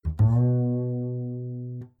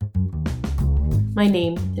My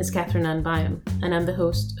name is Catherine Ann Byam, and I'm the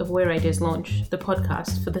host of Where Ideas Launch, the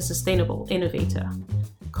podcast for the sustainable innovator.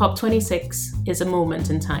 COP26 is a moment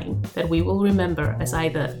in time that we will remember as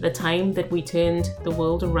either the time that we turned the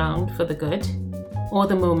world around for the good, or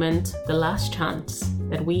the moment, the last chance,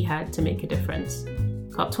 that we had to make a difference.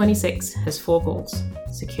 COP26 has 4 goals: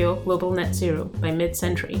 secure global net zero by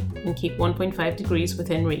mid-century and keep 1.5 degrees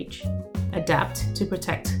within reach, adapt to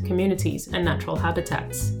protect communities and natural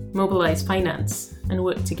habitats, mobilize finance, and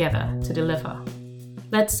work together to deliver.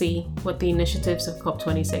 Let's see what the initiatives of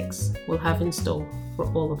COP26 will have in store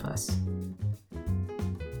for all of us.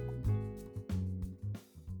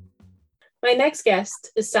 My next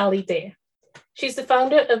guest is Sally Day. She's the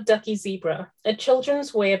founder of Ducky Zebra, a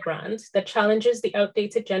children's wear brand that challenges the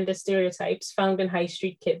outdated gender stereotypes found in high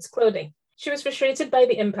street kids' clothing. She was frustrated by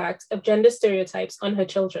the impact of gender stereotypes on her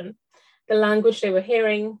children, the language they were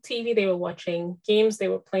hearing, TV they were watching, games they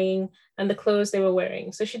were playing, and the clothes they were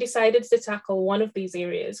wearing. So she decided to tackle one of these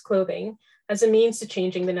areas, clothing, as a means to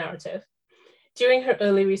changing the narrative. During her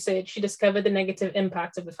early research, she discovered the negative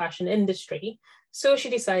impact of the fashion industry, so she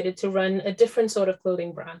decided to run a different sort of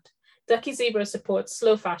clothing brand. Ducky Zebra supports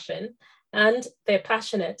slow fashion, and they're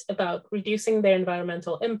passionate about reducing their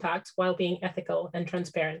environmental impact while being ethical and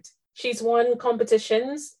transparent. She's won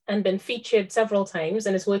competitions and been featured several times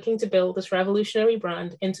and is working to build this revolutionary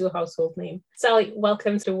brand into a household name. Sally,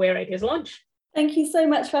 welcome to Where Ideas Launch. Thank you so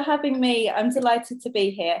much for having me. I'm delighted to be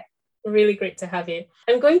here. Really great to have you.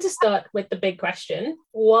 I'm going to start with the big question.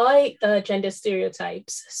 Why are gender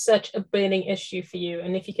stereotypes such a burning issue for you?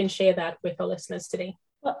 And if you can share that with our listeners today.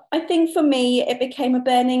 Well, I think for me, it became a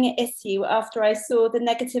burning issue after I saw the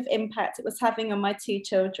negative impact it was having on my 2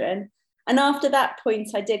 children. And after that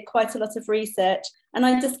point, I did quite a lot of research, and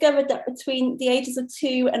I discovered that between the ages of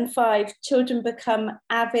 2 and 5, children become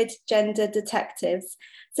avid gender detectives.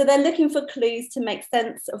 So they're looking for clues to make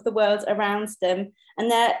sense of the world around them.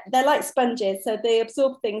 And they're like sponges, so they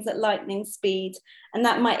absorb things at lightning speed. And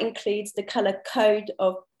that might include the colour code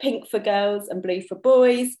of pink for girls and blue for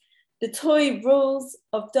boys, the toy rules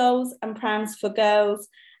of dolls and prams for girls,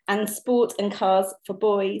 and sport and cars for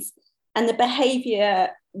boys, and the behaviour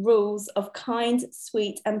rules of kind,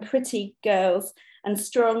 sweet and pretty girls, and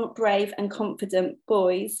strong, brave and confident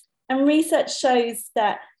boys. And research shows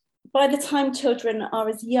that by the time children are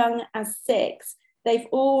as young as 6, they've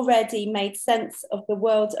already made sense of the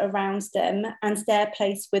world around them and their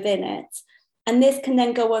place within it. And this can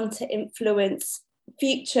then go on to influence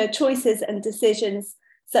future choices and decisions,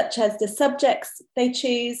 such as the subjects they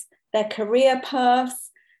choose, their career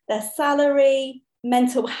paths, their salary,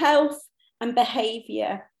 mental health, and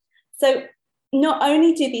behaviour. So not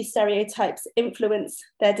only do these stereotypes influence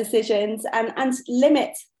their decisions and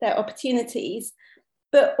limit their opportunities,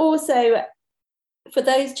 but also for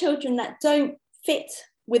those children that don't fit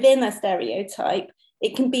within a stereotype,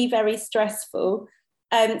 it can be very stressful.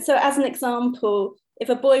 So as an example, if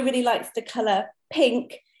a boy really likes the colour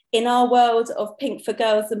pink, in our world of pink for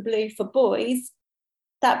girls and blue for boys,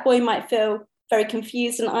 that boy might feel very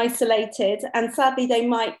confused and isolated, and sadly they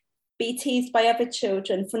might be teased by other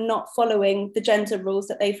children for not following the gender rules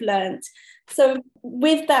that they've learnt. So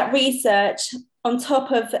with that research, on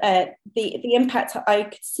top of the impact I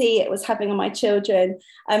could see it was having on my children,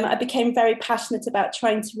 I became very passionate about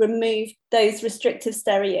trying to remove those restrictive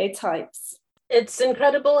stereotypes. It's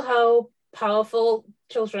incredible how powerful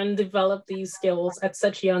children develop these skills at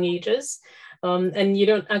such young ages. And you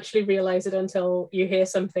don't actually realize it until you hear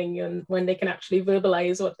something and when they can actually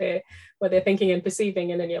verbalize what they're thinking and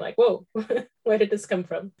perceiving. And then you're like, whoa, where did this come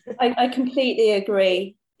from? I completely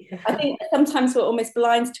agree. Yeah. I think sometimes we're almost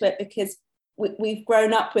blind to it because we've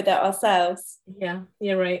grown up with it ourselves. Yeah,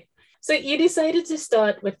 you're right. So you decided to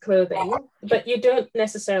start with clothing, but you don't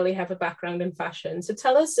necessarily have a background in fashion. So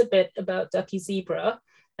tell us a bit about Ducky Zebra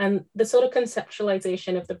and the sort of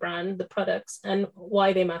conceptualization of the brand, the products, and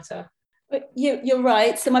why they matter. You're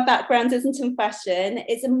right. So my background isn't in fashion,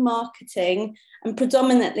 it's in marketing, and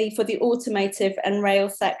predominantly for the automotive and rail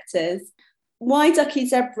sectors. Why Ducky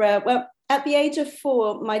Zebra? Well, at the age of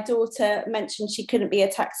 4, my daughter mentioned she couldn't be a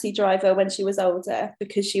taxi driver when she was older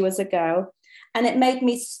because she was a girl. And it made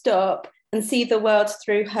me stop and see the world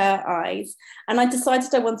through her eyes. And I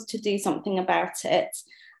decided I wanted to do something about it.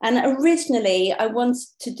 And originally, I wanted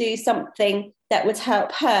to do something that would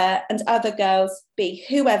help her and other girls be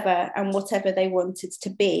whoever and whatever they wanted to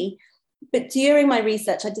be. But during my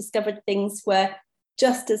research, I discovered things were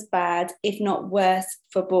just as bad, if not worse,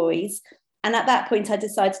 for boys. And at that point, I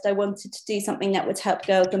decided I wanted to do something that would help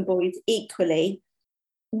girls and boys equally.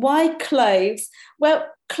 Why clothes? Well,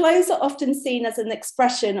 clothes are often seen as an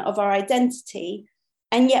expression of our identity,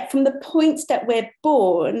 And yet from the point that we're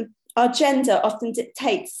born, our gender often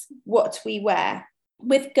dictates what we wear,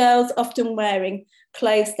 with girls often wearing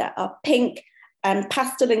clothes that are pink and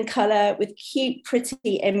pastel in colour with cute,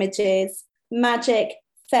 pretty images, magic,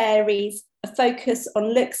 fairies, a focus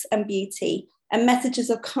on looks and beauty, and messages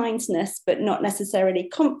of kindness, but not necessarily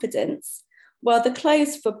confidence. While the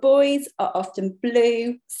clothes for boys are often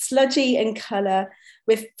blue, sludgy in colour,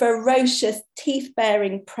 with ferocious,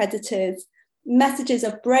 teeth-baring predators, messages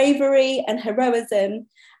of bravery and heroism.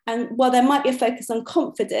 And while there might be a focus on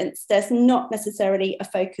confidence, there's not necessarily a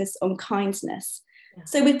focus on kindness. Yeah.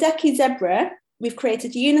 So with Ducky Zebra, we've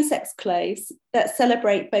created unisex clothes that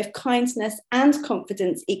celebrate both kindness and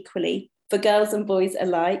confidence equally for girls and boys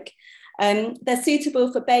alike. They're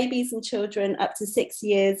suitable for babies and children up to 6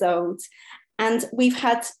 years old. And we've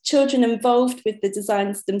had children involved with the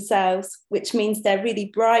designs themselves, which means they're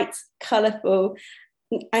really bright, colourful,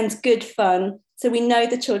 and good fun. So we know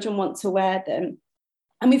the children want to wear them.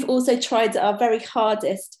 And we've also tried our very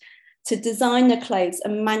hardest to design the clothes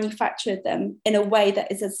and manufacture them in a way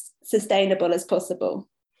that is as sustainable as possible.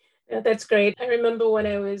 Yeah, that's great. I remember when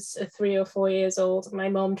I was 3 or 4 years old, my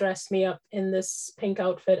mom dressed me up in this pink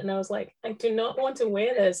outfit and I was like, I do not want to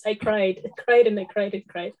wear this. I cried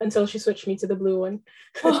until she switched me to the blue one.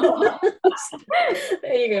 Oh.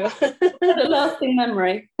 There you go. What a lasting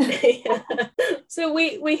memory. Yeah. So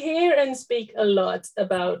we hear and speak a lot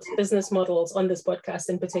about business models on this podcast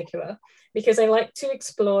in particular, because I like to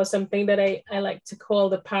explore something that I like to call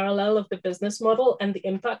the parallel of the business model and the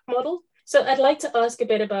impact model. So I'd like to ask a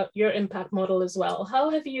bit about your impact model as well.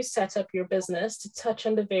 How have you set up your business to touch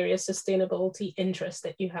on the various sustainability interests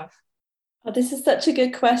that you have? Oh, this is such a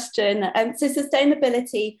good question. So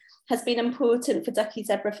sustainability has been important for Ducky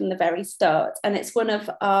Zebra from the very start, and it's one of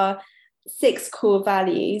our 6 core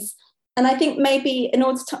values. And I think maybe in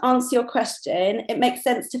order to answer your question, it makes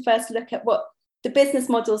sense to first look at what the business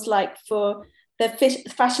model's like for the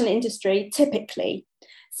fashion industry typically.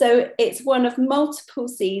 So it's one of multiple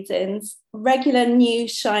seasons, regular new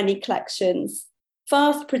shiny collections,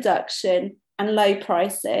 fast production and low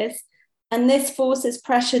prices. And this forces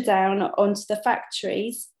pressure down onto the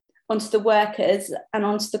factories, onto the workers and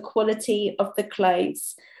onto the quality of the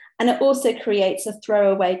clothes. And it also creates a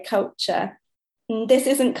throwaway culture. And this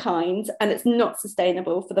isn't kind and it's not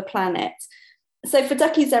sustainable for the planet. So for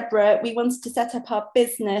Ducky Zebra, we wanted to set up our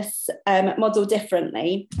business model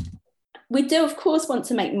differently. We do, of course, want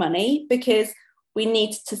to make money because we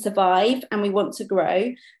need to survive and we want to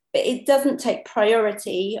grow, but it doesn't take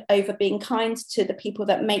priority over being kind to the people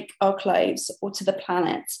that make our clothes or to the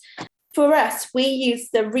planet. For us, we use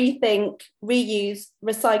the rethink, reuse,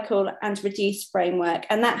 recycle and reduce framework,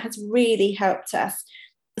 and that has really helped us.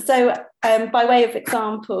 So by way of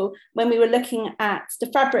example, when we were looking at the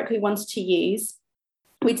fabric we wanted to use,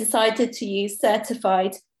 we decided to use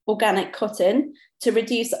certified organic cotton to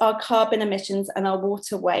reduce our carbon emissions and our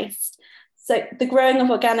water waste. So the growing of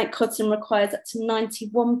organic cotton requires up to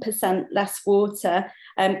 91% less water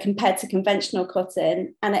compared to conventional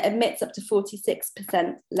cotton, and it emits up to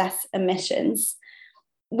 46% less emissions.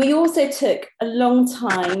 We also took a long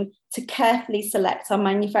time to carefully select our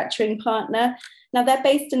manufacturing partner. Now they're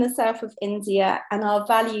based in the south of India and our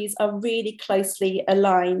values are really closely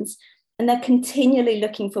aligned, and they're continually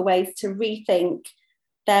looking for ways to rethink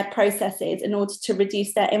their processes in order to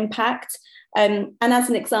reduce their impact. And as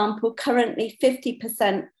an example, currently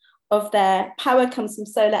 50% of their power comes from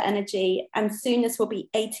solar energy, and soon this will be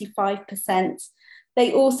 85%.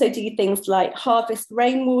 They also do things like harvest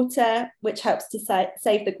rainwater, which helps to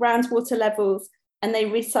save the groundwater levels, and they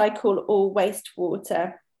recycle all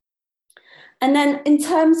wastewater. And then in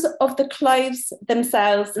terms of the clothes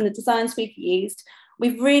themselves and the designs we've used,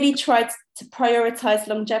 we've really tried to prioritise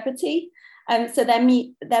longevity. So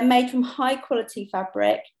they're made from high quality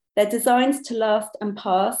fabric. They're designed to last and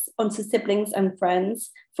pass onto siblings and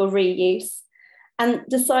friends for reuse. And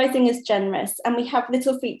the sizing is generous. And we have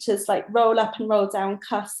little features like roll up and roll down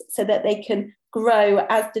cuffs so that they can grow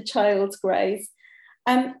as the child grows.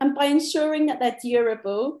 And by ensuring that they're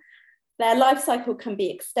durable, their life cycle can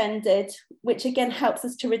be extended, which again helps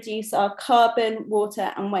us to reduce our carbon,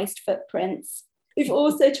 water and waste footprints. We've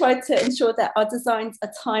also tried to ensure that our designs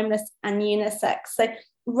are timeless and unisex. So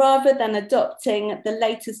rather than adopting the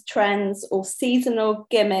latest trends or seasonal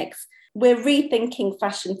gimmicks, we're rethinking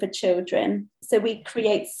fashion for children. So we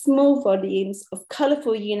create small volumes of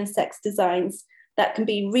colourful unisex designs that can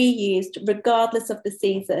be reused regardless of the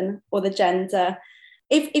season or the gender.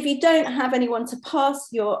 If you don't have anyone to pass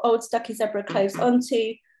your old Ducky Zebra clothes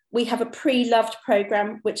onto, we have a pre-loved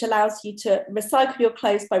programme which allows you to recycle your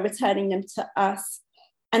clothes by returning them to us.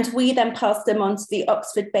 And we then pass them on to the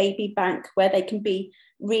Oxford Baby Bank, where they can be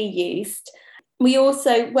reused. We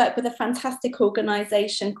also work with a fantastic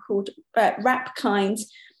organisation called Wrapkind,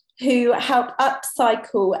 who help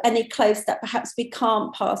upcycle any clothes that perhaps we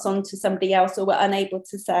can't pass on to somebody else or we're unable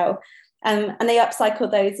to sell. And they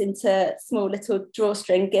upcycle those into small little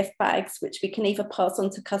drawstring gift bags, which we can either pass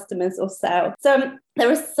on to customers or sell. So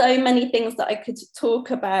there are so many things that I could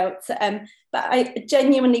talk about, but I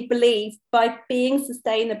genuinely believe by being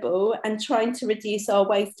sustainable and trying to reduce our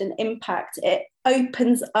waste and impact, it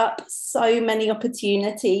opens up so many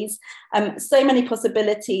opportunities, so many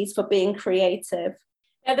possibilities for being creative.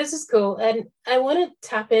 Yeah, this is cool. And I want to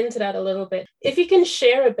tap into that a little bit. If you can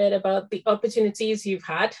share a bit about the opportunities you've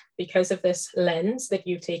had because of this lens that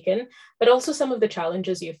you've taken, but also some of the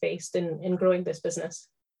challenges you faced in growing this business.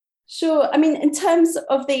 Sure. I mean, in terms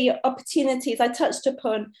of the opportunities, I touched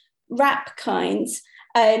upon Wrapkind,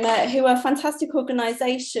 who are a fantastic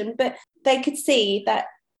organisation, but they could see that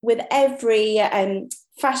with every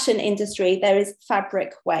fashion industry, there is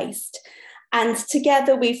fabric waste. And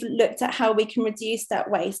together we've looked at how we can reduce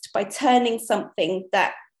that waste by turning something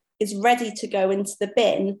that is ready to go into the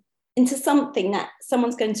bin into something that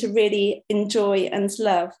someone's going to really enjoy and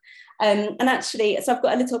love. And actually, so I've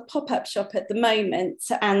got a little pop-up shop at the moment,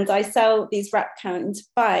 and I sell these Wrapkind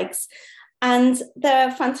bags, and they're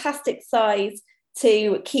a fantastic size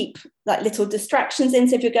to keep like little distractions in.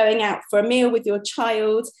 So if you're going out for a meal with your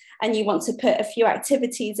child and you want to put a few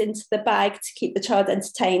activities into the bag to keep the child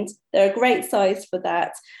entertained, they're a great size for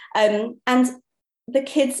that. And the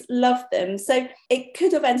kids love them. So it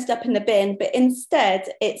could have ended up in the bin, but instead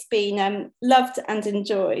it's been loved and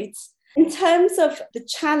enjoyed. In terms of the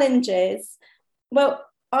challenges, well,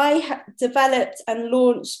 I developed and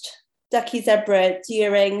launched Ducky Zebra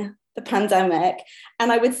during the pandemic.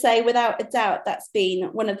 And I would say without a doubt, that's been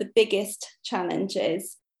one of the biggest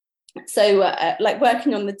challenges. So like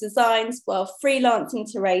working on the designs while freelancing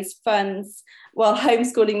to raise funds, while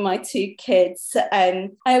homeschooling my two kids. I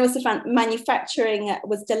also found manufacturing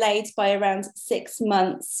was delayed by around 6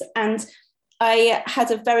 months. And I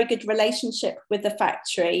had a very good relationship with the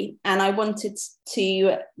factory and I wanted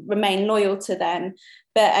to remain loyal to them.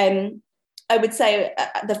 But I would say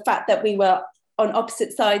the fact that we were on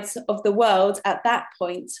opposite sides of the world at that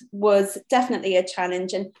point was definitely a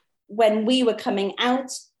challenge. And when we were coming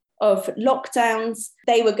out of lockdowns,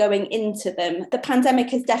 they were going into them. The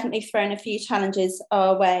pandemic has definitely thrown a few challenges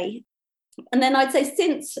our way. And then I'd say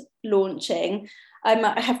since launching,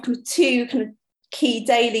 I have two kind of key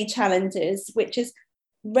daily challenges, which is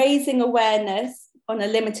raising awareness on a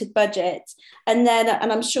limited budget. And then,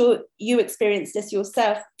 and I'm sure you experienced this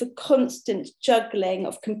yourself, the constant juggling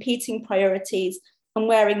of competing priorities and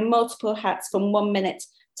wearing multiple hats from 1 minute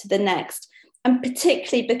to the next. And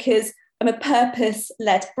particularly because I'm a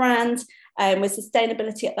purpose-led brand with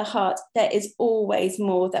sustainability at the heart, there is always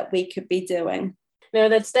more that we could be doing. No,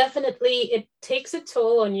 that's definitely, it takes a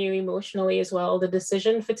toll on you emotionally as well, the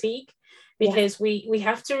decision fatigue, because we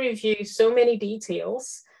have to review so many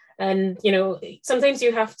details. And, you know, sometimes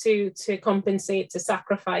you have to compensate, to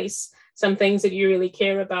sacrifice some things that you really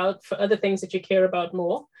care about for other things that you care about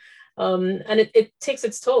more. And it takes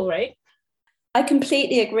its toll, right? I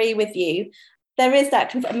completely agree with you. There is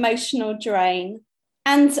that kind of emotional drain.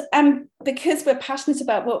 And because we're passionate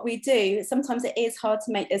about what we do, sometimes it is hard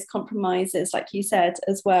to make those compromises, like you said,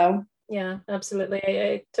 as well. Yeah, absolutely.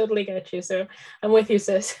 I totally get you. So I'm with you,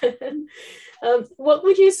 sis. What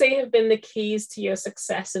would you say have been the keys to your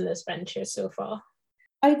success in this venture so far?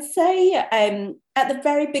 I'd say at the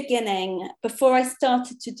very beginning, before I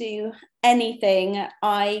started to do anything,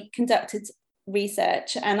 I conducted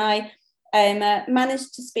research and I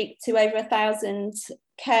managed to speak to over 1,000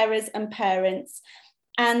 carers and parents.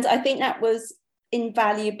 And I think that was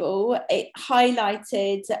invaluable. It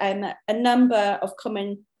highlighted a number of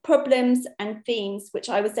common problems and themes, which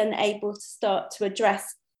I was then able to start to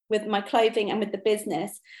address with my clothing and with the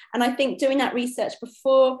business. And I think doing that research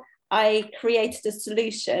before I created a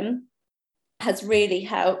solution has really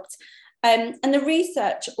helped. And the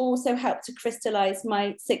research also helped to crystallize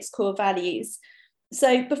my 6 core values.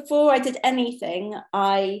 So before I did anything,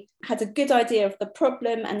 I had a good idea of the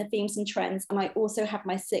problem and the themes and trends, and I also had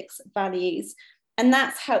my 6 values. And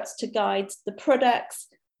that's helped to guide the products,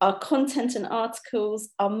 our content and articles,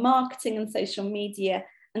 our marketing and social media,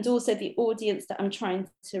 and also the audience that I'm trying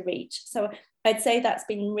to reach. So I'd say that's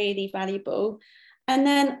been really valuable. And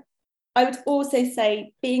then I would also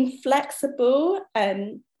say being flexible,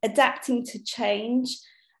 adapting to change,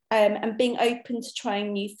 and being open to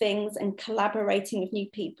trying new things and collaborating with new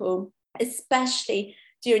people, especially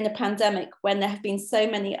during the pandemic when there have been so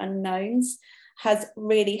many unknowns, has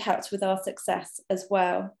really helped with our success as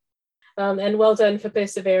well. And well done for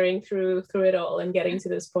persevering through it all and getting to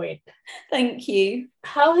this point. Thank you.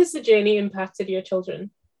 How has the journey impacted your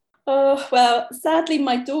children? Oh, well, sadly,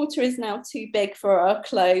 my daughter is now too big for our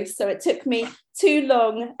clothes, so it took me too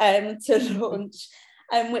long to launch,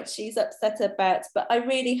 which she's upset about. But I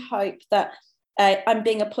really hope that I'm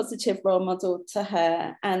being a positive role model to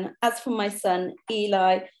her. And as for my son,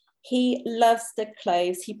 Eli, he loves the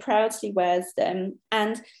clothes. He proudly wears them.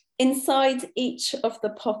 And inside each of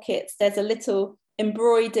the pockets, there's a little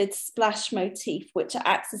embroidered splash motif, which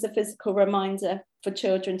acts as a physical reminder for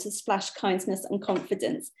children to splash kindness and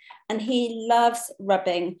confidence. And he loves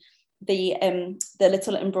rubbing the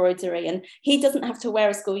little embroidery, and he doesn't have to wear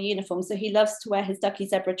a school uniform, so he loves to wear his Ducky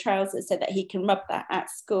Zebra trousers so that he can rub that at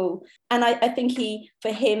school. And I think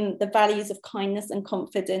for him the values of kindness and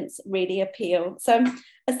confidence really appeal. So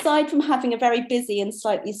aside from having a very busy and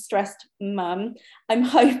slightly stressed mum, I'm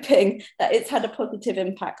hoping that it's had a positive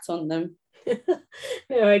impact on them.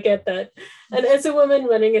 No, I get that. And as a woman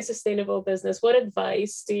running a sustainable business, what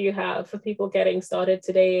advice do you have for people getting started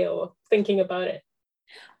today or thinking about it?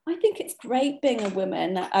 I think it's great being a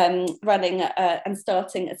woman running and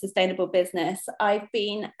starting a sustainable business. I've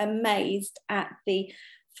been amazed at the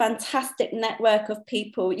fantastic network of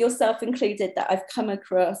people, yourself included, that I've come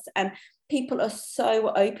across, and people are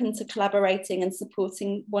so open to collaborating and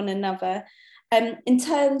supporting one another. In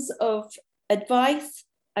terms of advice,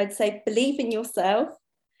 I'd say believe in yourself,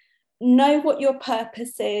 know what your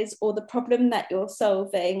purpose is or the problem that you're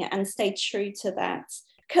solving, and stay true to that.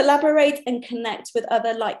 Collaborate and connect with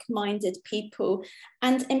other like-minded people,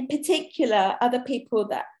 and in particular, other people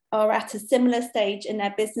that are at a similar stage in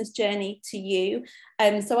their business journey to you.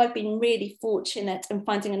 So I've been really fortunate in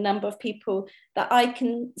finding a number of people that I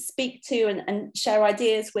can speak to and share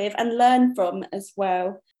ideas with and learn from as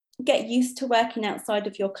well. Get used to working outside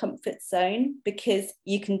of your comfort zone because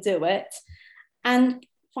you can do it. And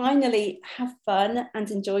finally, have fun and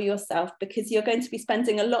enjoy yourself, because you're going to be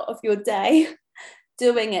spending a lot of your day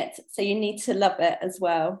doing it, so you need to love it as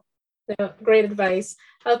well. Yeah, great advice.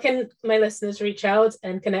 How can my listeners reach out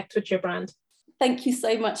and connect with your brand? Thank you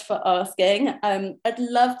so much for asking. I'd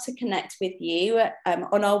love to connect with you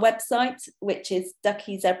on our website, which is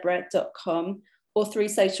duckyzebra.com, or through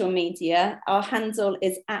social media. Our handle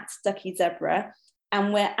is @duckyzebra,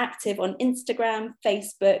 and we're active on Instagram,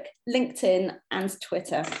 Facebook, LinkedIn, and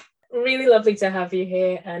Twitter. Really lovely to have you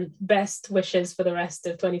here, and best wishes for the rest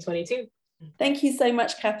of 2022. Thank you so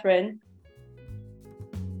much, Catherine.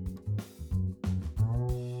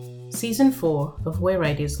 Season 4 of Where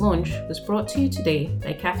Ideas Launch was brought to you today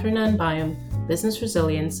by Catherine Ann Byam, Business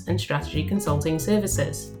Resilience and Strategy Consulting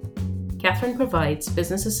Services. Catherine provides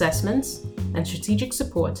business assessments and strategic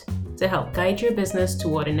support to help guide your business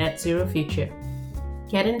toward a net zero future.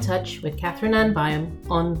 Get in touch with Catherine Ann Byam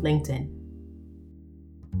on LinkedIn.